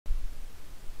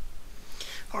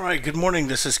All right, good morning.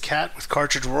 This is Kat with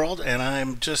Cartridge World, and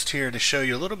I'm just here to show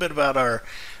you a little bit about our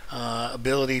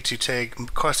ability to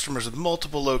take customers with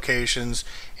multiple locations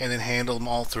and then handle them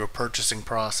all through a purchasing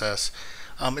process.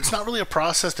 It's not really a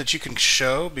process that you can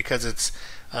show because it's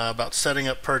about setting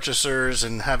up purchasers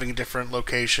and having different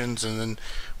locations, and then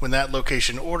when that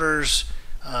location orders,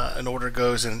 an order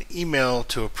goes in an email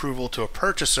to approval to a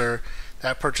purchaser.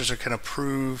 That purchaser can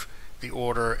approve the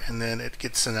order, and then it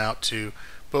gets sent out to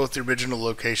both the original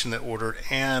location that ordered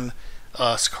and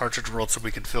us, Cartridge World, so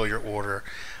we can fill your order.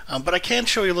 But I can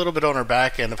show you a little bit on our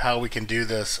back end of how we can do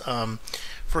this.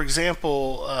 For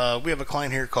example, we have a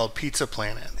client here called Pizza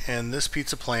Planet, and this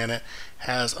Pizza Planet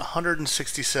has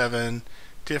 167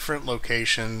 different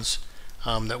locations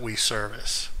that we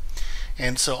service.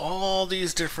 And so all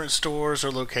these different stores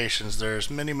or locations, there's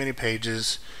many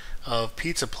pages of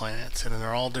Pizza Planets, and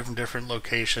they're all different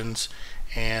locations,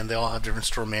 and they all have different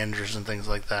store managers and things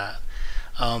like that.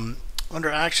 Under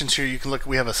actions here, you can look.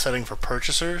 We have a setting for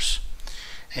purchasers,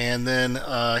 and then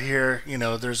here,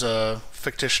 there's a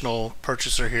fictional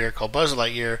purchaser here called Buzz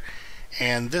Lightyear,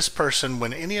 and this person,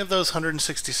 when any of those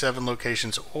 167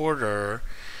 locations order,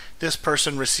 this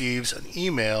person receives an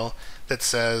email that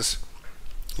says,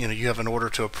 you have an order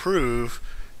to approve.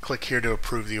 Click here to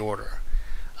approve the order.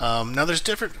 Now there's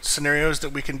different scenarios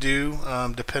that we can do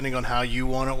depending on how you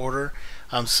want to order.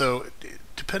 So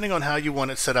depending on how you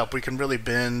want it set up, we can really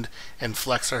bend and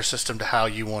flex our system to how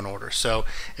you want to order. So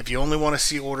if you only want to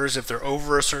see orders if they're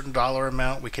over a certain dollar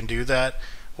amount, we can do that.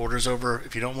 Orders over,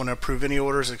 if you don't want to approve any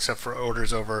orders except for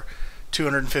orders over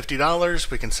 $250,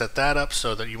 we can set that up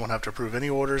so that you won't have to approve any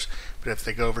orders. But if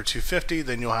they go over $250,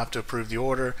 then you'll have to approve the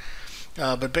order.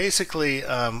 But basically,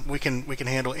 we can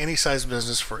handle any size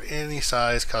business for any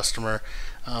size customer.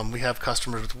 We have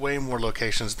customers with way more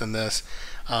locations than this.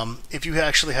 If you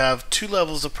actually have two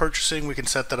levels of purchasing, we can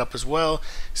set that up as well.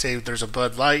 Say there's a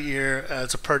Bud Lightyear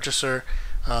as a purchaser,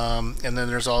 and then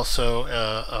there's also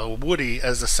a Woody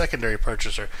as a secondary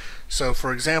purchaser. So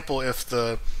for example, if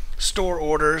the store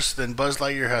orders, then Buzz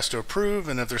Lightyear has to approve,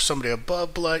 and if there's somebody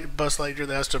above Buzz Lightyear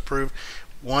that has to approve,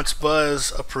 once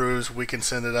Buzz approves, we can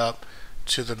send it up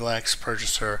to the next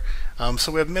purchaser.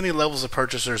 So we have many levels of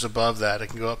purchasers above that. It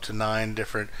can go up to 9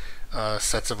 different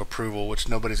sets of approval, which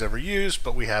nobody's ever used,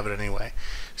 but we have it anyway.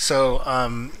 So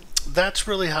that's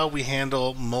really how we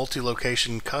handle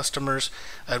multi-location customers.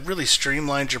 It really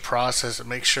streamlines your process. It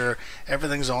makes sure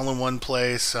everything's all in one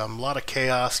place. A lot of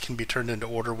chaos can be turned into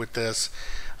order with this.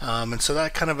 And so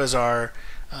that kind of is our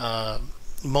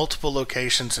multiple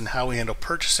locations and how we handle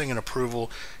purchasing and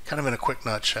approval, kind of in a quick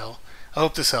nutshell. I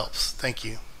hope this helps. Thank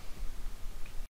you.